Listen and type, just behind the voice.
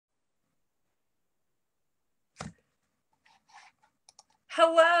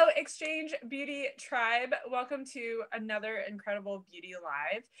Hello, Exchange Beauty Tribe. Welcome to another incredible Beauty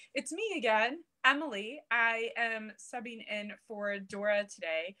Live. It's me again, Emily. I am subbing in for Dora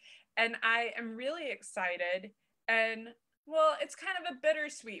today, and I am really excited. And well, it's kind of a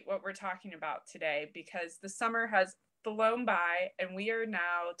bittersweet what we're talking about today because the summer has flown by, and we are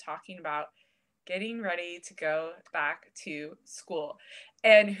now talking about getting ready to go back to school.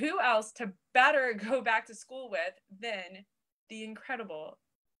 And who else to better go back to school with than the incredible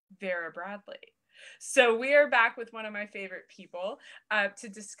Vera Bradley. So we are back with one of my favorite people to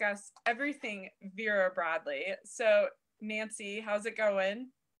discuss everything Vera Bradley. So Nancy, how's it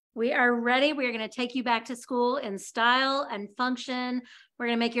going? We are ready. We are going to take you back to school in style and function. We're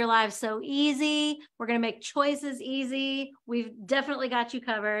going to make your lives so easy. We're going to make choices easy. We've definitely got you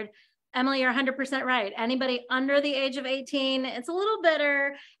covered. Emily, you're 100% right. Anybody under the age of 18, it's a little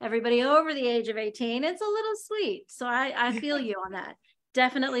bitter. Everybody over the age of 18, it's a little sweet. So I feel you on that.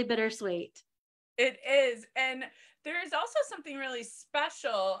 Definitely bittersweet. It is. And there is also something really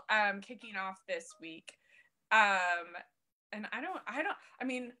special kicking off this week. And I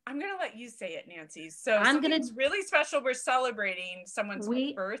mean, I'm going to let you say it, Nancy. So something's really special. We're celebrating someone's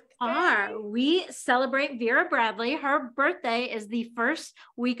birthday. We celebrate Vera Bradley. Her birthday is the first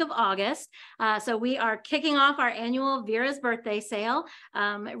week of August. So we are kicking off our annual Vera's birthday sale.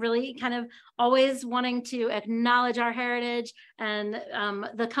 Really kind of always wanting to acknowledge our heritage. And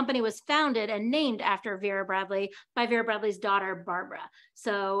the company was founded and named after Vera Bradley by Vera Bradley's daughter, Barbara.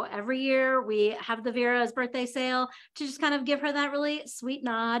 So every year we have the Vera's birthday sale to just kind of give her that really sweet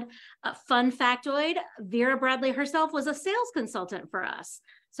nod. Fun factoid, Vera Bradley herself was a sales consultant for us.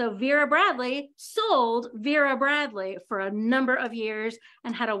 So Vera Bradley sold Vera Bradley for a number of years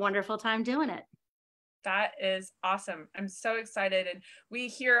and had a wonderful time doing it. That is awesome. I'm so excited. And we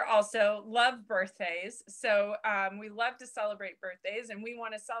here also love birthdays. So we love to celebrate birthdays, and we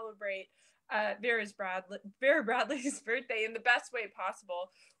want to celebrate Vera Bradley's birthday in the best way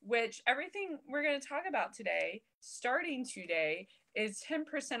possible, which everything we're going to talk about today, starting today, is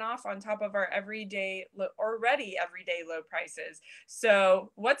 10% off on top of our already everyday low prices.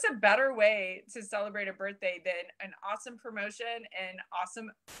 So what's a better way to celebrate a birthday than an awesome promotion and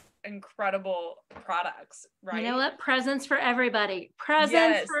awesome, incredible products, right? You know what? Presents for everybody.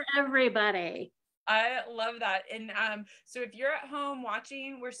 Presents for everybody. I love that. And so if you're at home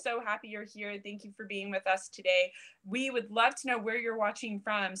watching, we're so happy you're here. Thank you for being with us today. We would love to know where you're watching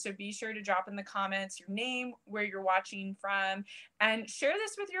from. So be sure to drop in the comments your name, where you're watching from, and share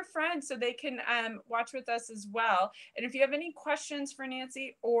this with your friends so they can watch with us as well. And if you have any questions for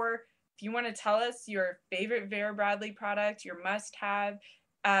Nancy, or if you want to tell us your favorite Vera Bradley product, your must-have,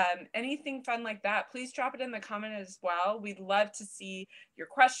 anything fun like that, please drop it in the comment as well. We'd love to see your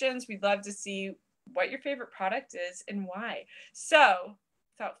questions. We'd love to see what your favorite product is and why. So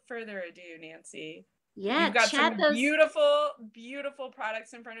without further ado, Nancy, you've got some beautiful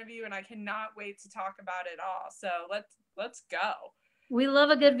products in front of you, and I cannot wait to talk about it all. So let's go. We love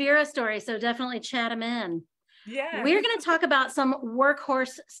a good Vera story, so definitely chat them in. Yeah. We're going to talk about some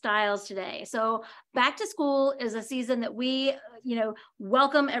workhorse styles today. So back to school is a season that we,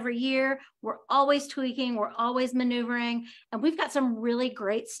 welcome every year. We're always tweaking, we're always maneuvering, and we've got some really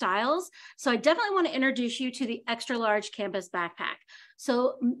great styles. So I definitely want to introduce you to the extra large campus backpack.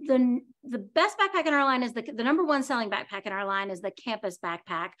 So the best backpack in our line is the number one selling backpack in our line is the campus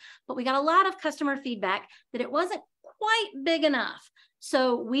backpack, but we got a lot of customer feedback that it wasn't quite big enough.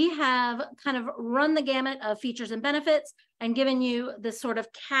 So we have kind of run the gamut of features and benefits and given you this sort of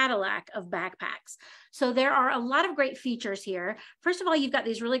Cadillac of backpacks. So there are a lot of great features here. First of all, you've got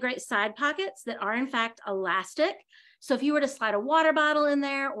these really great side pockets that are in fact elastic. So if you were to slide a water bottle in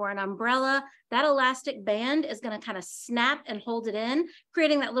there or an umbrella, that elastic band is going to kind of snap and hold it in,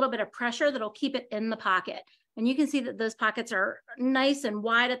 creating that little bit of pressure that'll keep it in the pocket. And you can see that those pockets are nice and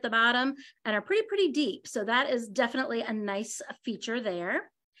wide at the bottom and are pretty deep. So that is definitely a nice feature there.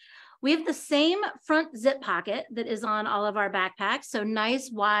 We have the same front zip pocket that is on all of our backpacks. So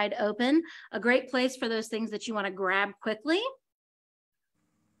nice, wide open, a great place for those things that you want to grab quickly.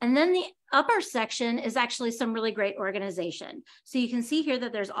 And then the upper section is actually some really great organization. So you can see here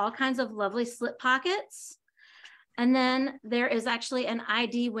that there's all kinds of lovely slip pockets. And then there is actually an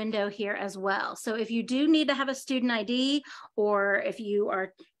ID window here as well. So if you do need to have a student ID, or if you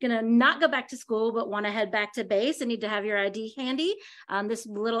are gonna not go back to school, but wanna head back to base and need to have your ID handy, this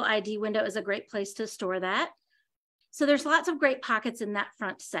little ID window is a great place to store that. So there's lots of great pockets in that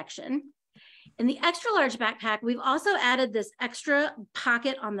front section. In the extra large backpack, we've also added this extra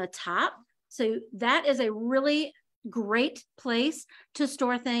pocket on the top. So that is a really great place to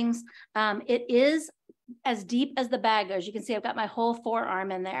store things. It is as deep as the bag goes. You can see I've got my whole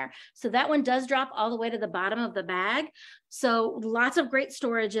forearm in there. So that one does drop all the way to the bottom of the bag. So lots of great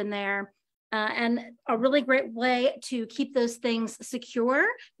storage in there. And a really great way to keep those things secure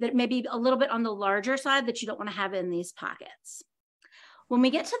that may be a little bit on the larger side that you don't want to have in these pockets. When we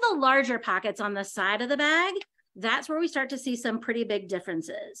get to the larger pockets on the side of the bag, that's where we start to see some pretty big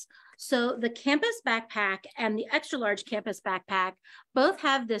differences. So the campus backpack and the extra large campus backpack both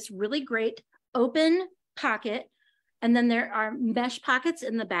have this really great open pocket. And then there are mesh pockets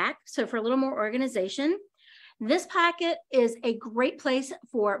in the back. So for a little more organization. This pocket is a great place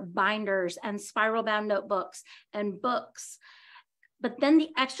for binders and spiral bound notebooks and books. But then the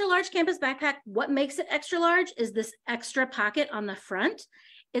extra large campus backpack, what makes it extra large is this extra pocket on the front.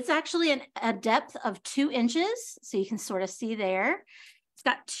 It's actually a depth of 2 inches. So you can sort of see there. It's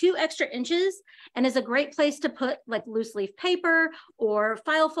got 2 extra inches and is a great place to put like loose leaf paper or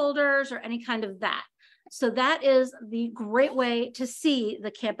file folders or any kind of that. So that is the great way to see the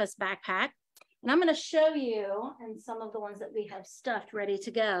campus backpack. And I'm going to show you and some of the ones that we have stuffed ready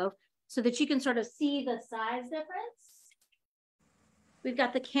to go so that you can sort of see the size difference. We've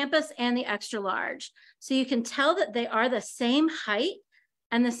got the campus and the extra large. So you can tell that they are the same height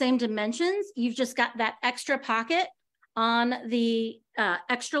and the same dimensions. You've just got that extra pocket on the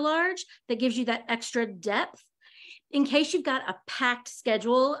extra large that gives you that extra depth. In case you've got a packed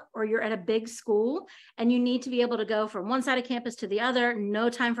schedule or you're at a big school and you need to be able to go from one side of campus to the other, no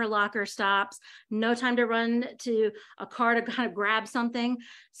time for locker stops, no time to run to a car to kind of grab something.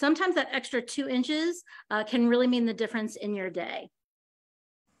 Sometimes that extra 2 inches can really mean the difference in your day.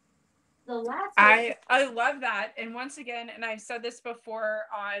 The last I love that. And once again, and I've said this before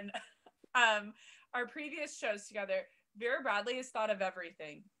on our previous shows together, Vera Bradley has thought of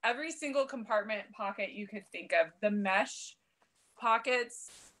everything. Every single compartment pocket you could think of. The mesh pockets,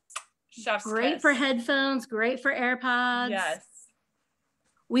 chef's great kiss. For headphones, great for AirPods. Yes.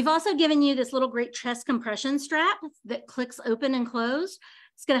 We've also given you this little great chest compression strap that clicks open and closed.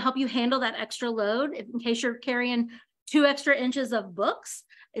 It's going to help you handle that extra load in case you're carrying 2 extra inches of books.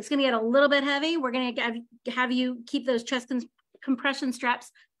 It's going to get a little bit heavy. We're going to have you keep those chest compression straps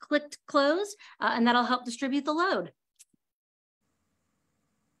clicked closed, and that'll help distribute the load.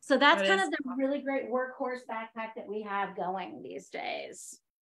 So that's kind of the really great workhorse backpack that we have going these days.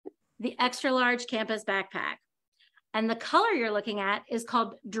 The extra large campus backpack. And the color you're looking at is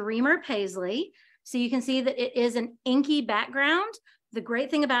called Dreamer Paisley. So you can see that it is an inky background. The great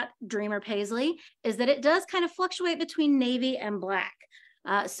thing about Dreamer Paisley is that it does kind of fluctuate between navy and black.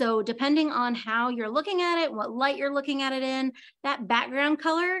 So depending on how you're looking at it, what light you're looking at it in, that background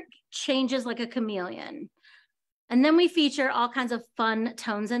color changes like a chameleon. And then we feature all kinds of fun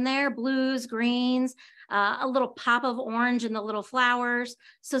tones in there, blues, greens, a little pop of orange in the little flowers.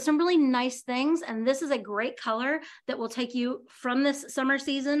 So some really nice things. And this is a great color that will take you from this summer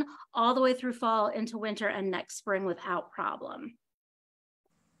season all the way through fall into winter and next spring without problem.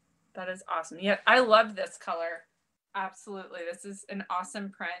 That is awesome. Yeah, I love this color. Absolutely. This is an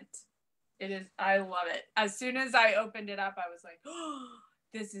awesome print. It is. I love it. As soon as I opened it up, I was like, oh,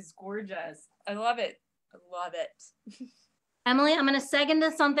 this is gorgeous. I love it. I love it. Emily, I'm going to seg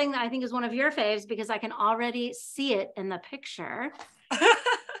into something that I think is one of your faves because I can already see it in the picture.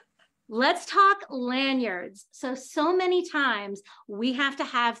 Let's talk lanyards. So many times we have to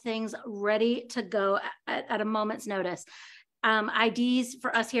have things ready to go at a moment's notice. IDs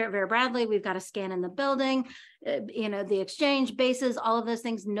for us here at Vera Bradley, we've got a scan in the building, the exchange bases, all of those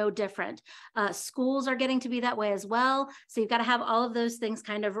things, no different. Schools are getting to be that way as well. So you've got to have all of those things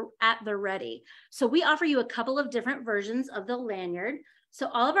kind of at the ready. So we offer you a couple of different versions of the lanyard. So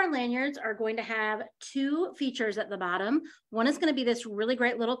all of our lanyards are going to have 2 features at the bottom. One is going to be this really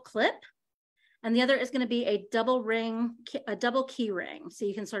great little clip. And the other is going to be a double key ring. So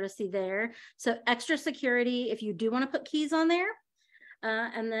you can sort of see there. So extra security if you do want to put keys on there.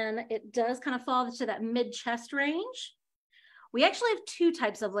 And then it does kind of fall to that mid-chest range. We actually have 2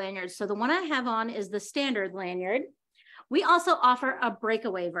 types of lanyards. So the one I have on is the standard lanyard. We also offer a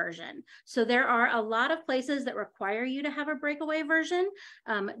breakaway version. So there are a lot of places that require you to have a breakaway version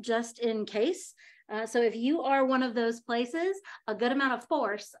just in case. So if you are one of those places, a good amount of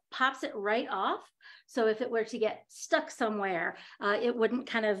force pops it right off. So if it were to get stuck somewhere, it wouldn't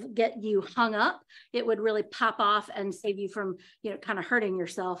kind of get you hung up. It would really pop off and save you from, kind of hurting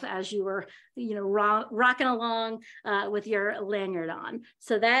yourself as you were, rocking along with your lanyard on.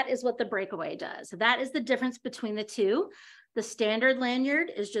 So that is what the breakaway does. So that is the difference between the 2. The standard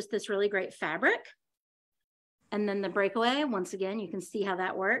lanyard is just this really great fabric. And then the breakaway, once again, you can see how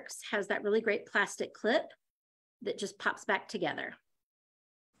that works, has that really great plastic clip that just pops back together.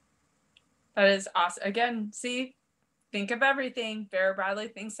 That is awesome. Again, see, think of everything. Vera Bradley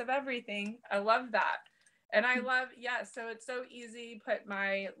thinks of everything. I love that. And I love, yeah, so it's so easy. Put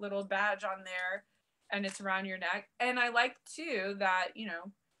my little badge on there and it's around your neck. And I like too that, you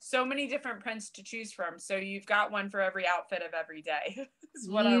know, so many different prints to choose from. So you've got one for every outfit of every day. Is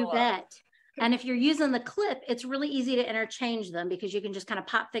what I love. You bet. And if you're using the clip, it's really easy to interchange them because you can just kind of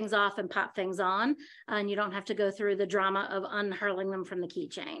pop things off and pop things on, and you don't have to go through the drama of unhurling them from the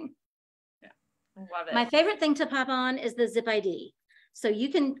keychain. Yeah, love it. My favorite thing to pop on is the Zip ID. So you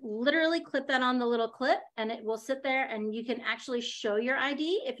can literally clip that on the little clip and it will sit there, and you can actually show your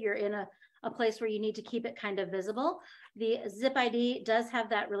ID if you're in a place where you need to keep it kind of visible. The Zip ID does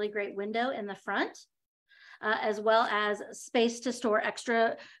have that really great window in the front, as well as space to store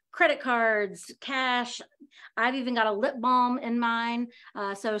extra credit cards, cash. I've even got a lip balm in mine.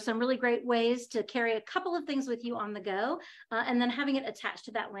 So some really great ways to carry a couple of things with you on the go. And then having it attached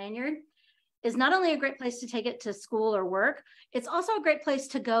to that lanyard is not only a great place to take it to school or work, it's also a great place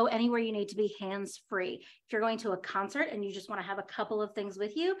to go anywhere you need to be hands-free. If you're going to a concert and you just want to have a couple of things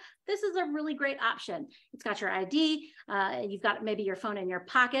with you, this is a really great option. It's got your ID, you've got maybe your phone in your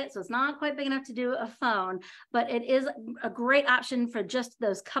pocket, so it's not quite big enough to do a phone, but it is a great option for just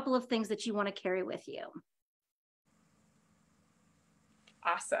those couple of things that you want to carry with you.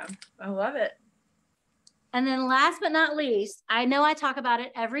 Awesome. I love it. And then last but not least, I know I talk about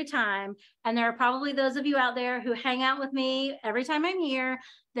it every time, and there are probably those of you out there who hang out with me every time I'm here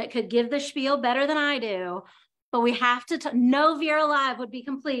that could give the spiel better than I do, but we have to, no Vera Live would be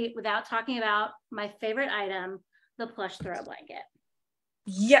complete without talking about my favorite item, the plush throw blanket.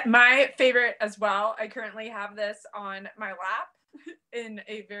 Yeah, my favorite as well. I currently have this on my lap in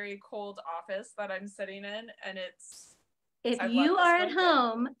a very cold office that I'm sitting in, and if you are at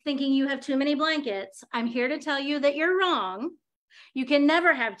home thinking you have too many blankets, I'm here to tell you that you're wrong. You can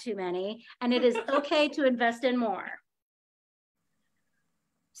never have too many, and it is okay to invest in more.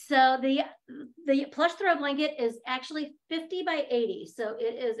 So the plush throw blanket is actually 50 by 80. So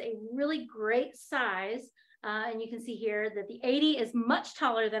it is a really great size. And you can see here that the 80 is much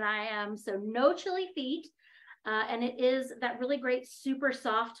taller than I am, so no chilly feet. And it is that really great, super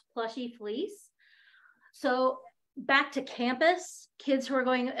soft, plushy fleece. So back to campus, kids who are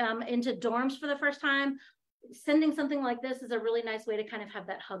going into dorms for the first time, sending something like this is a really nice way to kind of have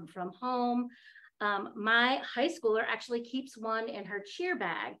that hug from home. My high schooler actually keeps one in her cheer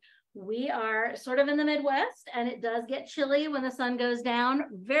bag. We are sort of in the Midwest, and it does get chilly when the sun goes down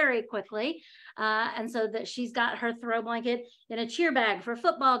very quickly. And so that she's got her throw blanket in a cheer bag for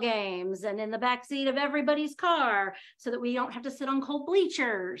football games and in the back seat of everybody's car so that we don't have to sit on cold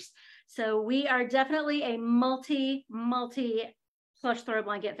bleachers. So we are definitely a multi plush throw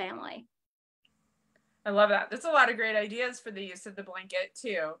blanket family. I love that. There's a lot of great ideas for the use of the blanket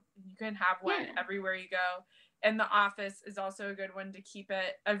too. You can have one everywhere you go. And the office is also a good one to keep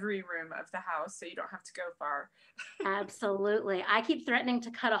it every room of the house so you don't have to go far. Absolutely. I keep threatening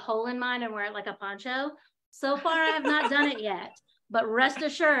to cut a hole in mine and wear it like a poncho. So far, I have not done it yet. But rest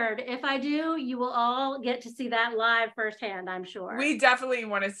assured, if I do, you will all get to see that live firsthand, I'm sure. We definitely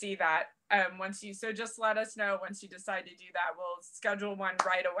want to see that so just let us know once you decide to do that. We'll schedule one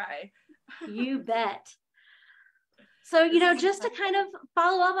right away. You bet. So, you know, just to kind of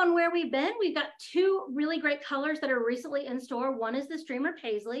follow up on where we've been, we've got two really great colors that are recently in store. One is the Streamer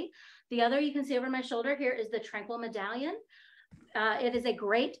Paisley. The other you can see over my shoulder here is the Tranquil Medallion. It is a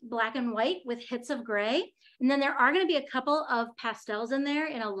great black and white with hits of gray. And then there are going to be a couple of pastels in there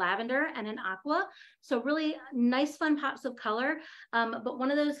in a lavender and an aqua. So really nice, fun pops of color. But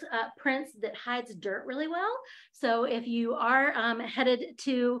one of those prints that hides dirt really well. So if you are headed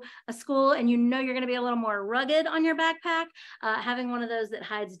to a school and you know you're going to be a little more rugged on your backpack, having one of those that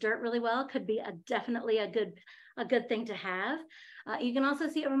hides dirt really well could be definitely a good thing to have. You can also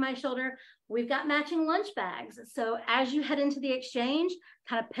see over my shoulder, we've got matching lunch bags. So as you head into the exchange,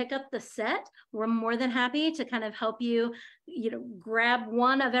 kind of pick up the set. We're more than happy to kind of help you, grab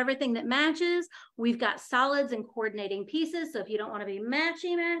one of everything that matches. We've got solids and coordinating pieces. So if you don't want to be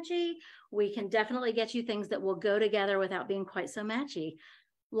matchy, we can definitely get you things that will go together without being quite so matchy.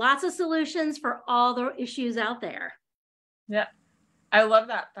 Lots of solutions for all the issues out there. Yeah, I love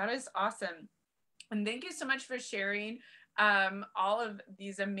that. That is awesome. And thank you so much for sharing all of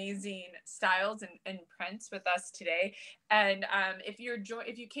these amazing styles and prints with us today. And if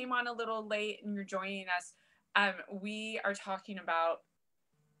you came on a little late and you're joining us, we are talking about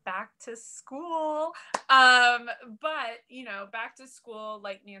back to school. But back to school,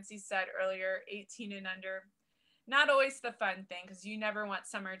 like Nancy said earlier, 18 and under. not always the fun thing because you never want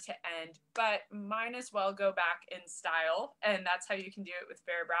summer to end, but might as well go back in style. And that's how you can do it with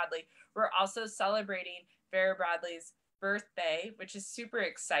Vera Bradley. We're also celebrating Vera Bradley's birthday, which is super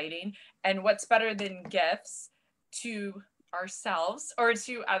exciting. And what's better than gifts to ourselves or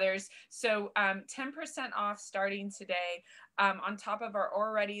to others? So 10% off starting today, on top of our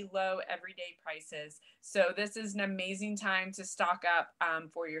already low everyday prices. So this is an amazing time to stock up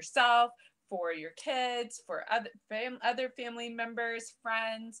for yourself, for your kids, for other family members,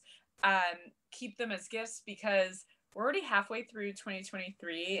 friends. Keep them as gifts because we're already halfway through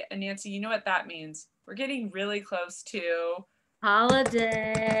 2023. And Nancy, you know what that means? We're getting really close to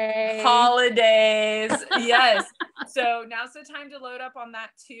holidays. Yes. So now's the time to load up on that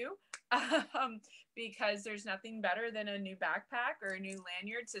too. Because there's nothing better than a new backpack or a new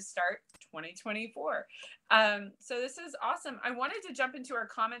lanyard to start 2024. So this is awesome. I wanted to jump into our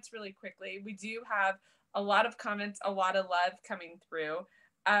comments really quickly. We do have a lot of comments, a lot of love coming through.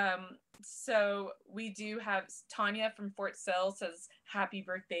 So we do have Tanya from Fort Sill says, happy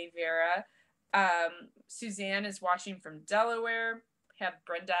birthday, Vera. Suzanne is watching from Delaware. We have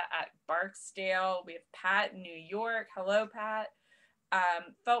Brenda at Barksdale. We have Pat in New York. Hello, Pat.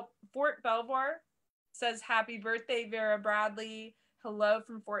 Fort Belvoir says, happy birthday, Vera Bradley. Hello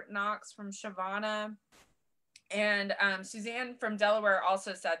from Fort Knox from Shavana. And Suzanne from Delaware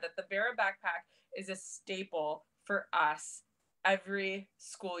also said that the Vera backpack is a staple for us every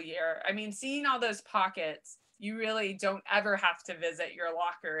school year. I mean, seeing all those pockets, you really don't ever have to visit your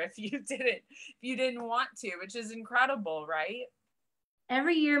locker if you didn't want to, which is incredible, right?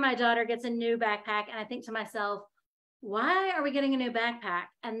 Every year my daughter gets a new backpack and I think to myself, why are we getting a new backpack?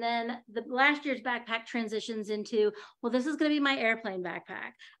 And then the last year's backpack transitions into, well, this is going to be my airplane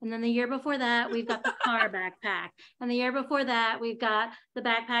backpack. And then the year before that, we've got the car backpack. And the year before that, we've got the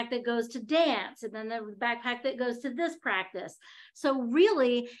backpack that goes to dance. And then the backpack that goes to this practice. So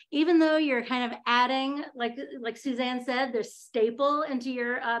really, even though you're kind of adding, like Suzanne said, there's staple into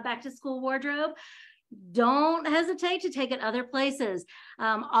your back to school wardrobe, don't hesitate to take it other places.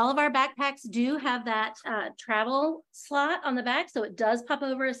 All of our backpacks do have that travel slot on the back, so it does pop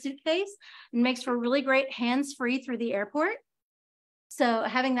over a suitcase and makes for really great hands-free through the airport. So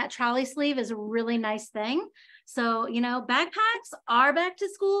having that trolley sleeve is a really nice thing. So, you know, backpacks are back to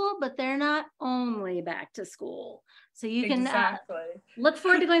school, but they're not only back to school. So you can look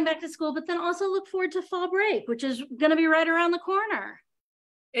forward to going back to school, but then also look forward to fall break, which is going to be right around the corner.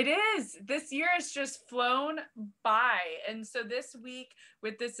 It is. This year has just flown by. And so this week,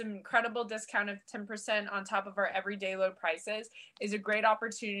 with this incredible discount of 10% on top of our everyday low prices, is a great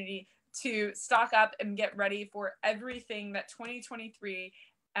opportunity to stock up and get ready for everything that 2023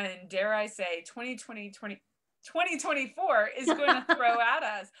 and dare I say 2024 is going to throw at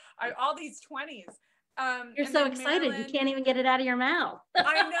us. All these 20s. You're so excited. Marilyn, you can't even get it out of your mouth.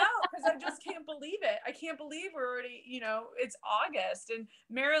 I know, because I just can't believe it. I can't believe we're already, you know, it's August. And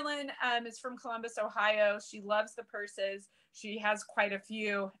Marilyn is from Columbus, Ohio. She loves the purses. She has quite a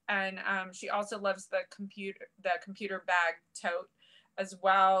few. And she also loves the computer bag tote as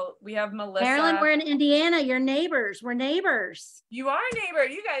well. We have Melissa. Marilyn, we're in Indiana. You're neighbors. We're neighbors. You are a neighbor.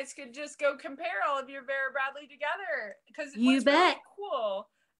 You guys could just go compare all of your Vera Bradley together. Because you bet. Really cool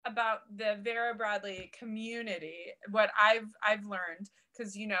about the Vera Bradley community, what I've learned,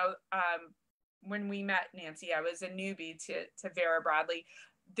 because you know, when we met, Nancy, I was a newbie to Vera Bradley.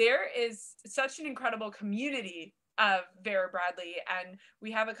 There is such an incredible community of Vera Bradley, and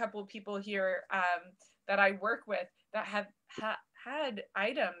we have a couple of people here that I work with that have had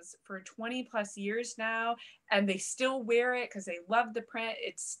items for 20 plus years now, and they still wear it because they love the print.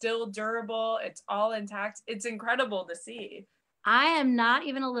 It's still durable. It's all intact. It's incredible to see. I am not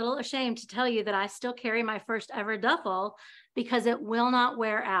even a little ashamed to tell you that I still carry my first ever duffel because it will not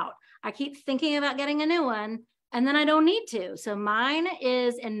wear out. I keep thinking about getting a new one and then I don't need to. So mine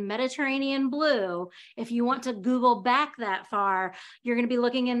is in Mediterranean blue. If you want to Google back that far, you're going to be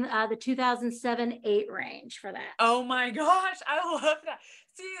looking in the 2007-8 range for that. Oh my gosh, I love that.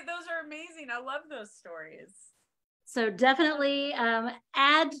 See, those are amazing. I love those stories. So definitely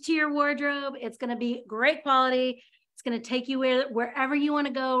add to your wardrobe. It's going to be great quality. It's going to take you wherever you want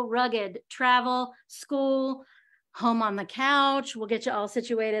to go, rugged, travel, school, home on the couch. We'll get you all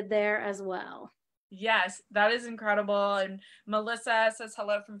situated there as well. Yes, that is incredible. And Melissa says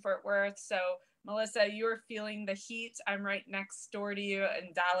hello from Fort Worth. So Melissa, you're feeling the heat. I'm right next door to you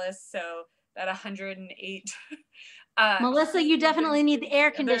in Dallas. So that 108. Melissa, you definitely need the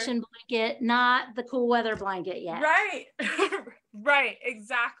air-conditioned blanket, not the cool weather blanket yet. Right. Right,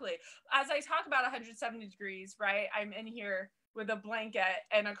 exactly. As I talk about 170 degrees, right, I'm in here with a blanket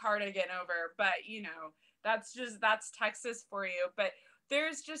and a cardigan over, but you know, That's Texas for you. But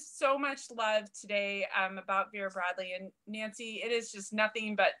there's just so much love today about Vera Bradley and Nancy. It is just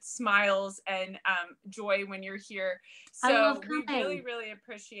nothing but smiles and joy when you're here. I love So we coming. really, really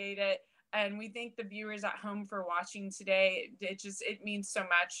appreciate it. And we thank the viewers at home for watching today. It means so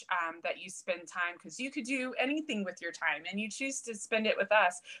much that you spend time, because you could do anything with your time and you choose to spend it with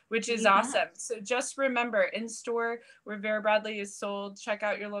us, which is awesome. So just remember, in store where Vera Bradley is sold, check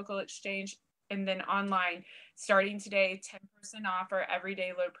out your local exchange, and then online starting today, 10% off our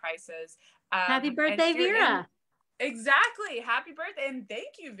everyday low prices. Happy birthday, Vera. Exactly. Happy birthday. And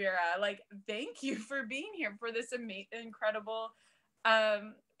thank you, Vera. Like, thank you for being here for this incredible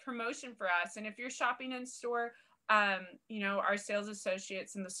promotion for us. And if you're shopping in store, our sales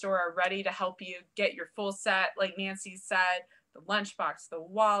associates in the store are ready to help you get your full set. Like Nancy said, the lunchbox, the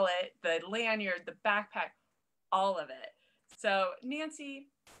wallet, the lanyard, the backpack, all of it. So Nancy,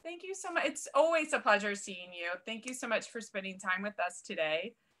 thank you so much. It's always a pleasure seeing you. Thank you so much for spending time with us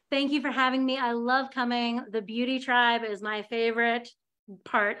today. Thank you for having me. I love coming. The Beauty Tribe is my favorite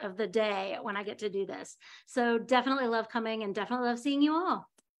part of the day when I get to do this. So definitely love coming and definitely love seeing you all.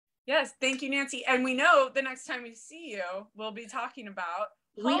 Yes, thank you, Nancy. And we know the next time we see you, we'll be talking about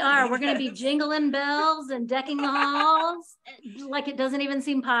We're going to be jingling bells and decking the halls like it doesn't even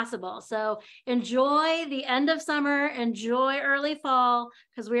seem possible. So enjoy the end of summer, enjoy early fall,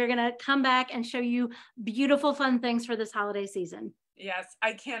 because we are going to come back and show you beautiful, fun things for this holiday season. Yes,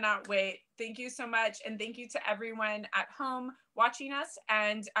 I cannot wait. Thank you so much. And thank you to everyone at home watching us.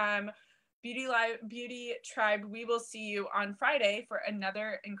 And Beauty Tribe, we will see you on Friday for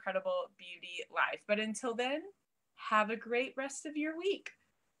another incredible Beauty Live. But until then, have a great rest of your week.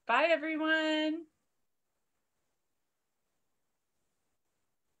 Bye, everyone.